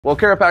Well,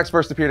 Carapax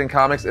first appeared in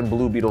comics in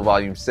Blue Beetle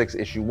Volume 6,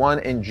 Issue 1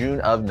 in June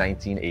of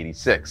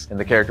 1986, and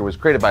the character was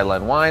created by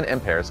Len Wein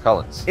and Paris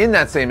Cullins. In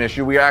that same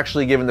issue, we are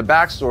actually given the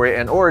backstory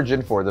and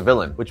origin for the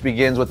villain, which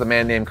begins with a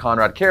man named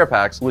Conrad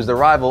Carapax, who was the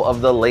rival of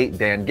the late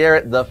Dan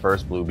Garrett, the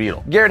first Blue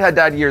Beetle. Garrett had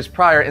died years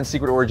prior in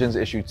Secret Origins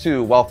Issue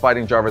 2 while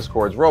fighting Jarvis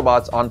Cord's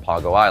robots on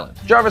Pago Island.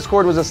 Jarvis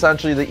Cord was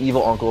essentially the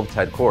evil uncle of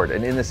Ted Cord,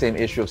 and in the same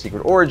issue of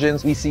Secret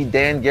Origins, we see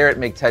Dan Garrett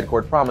make Ted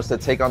Cord promise to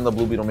take on the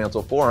Blue Beetle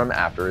mantle for him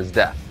after his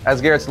death.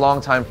 As Garrett's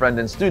longtime friend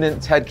and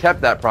student, Ted kept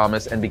that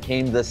promise and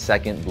became the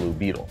second Blue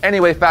Beetle.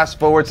 Anyway, fast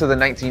forward to the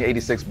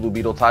 1986 Blue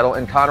Beetle title,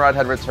 and Conrad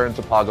had returned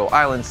to Pago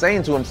Island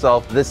saying to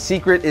himself, "The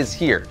secret is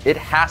here. It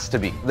has to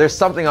be. There's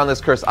something on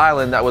this cursed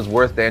island that was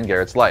worth Dan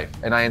Garrett's life,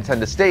 and I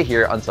intend to stay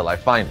here until I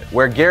find it.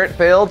 Where Garrett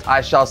failed,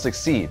 I shall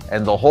succeed,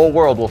 and the whole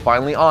world will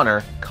finally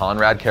honor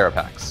Conrad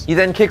Carapax." He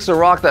then kicks a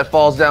rock that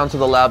falls down to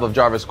the lab of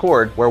Jarvis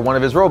Cord, where one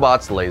of his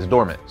robots lays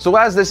dormant. So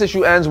as this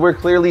issue ends, we're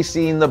clearly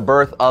seeing the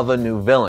birth of a new villain.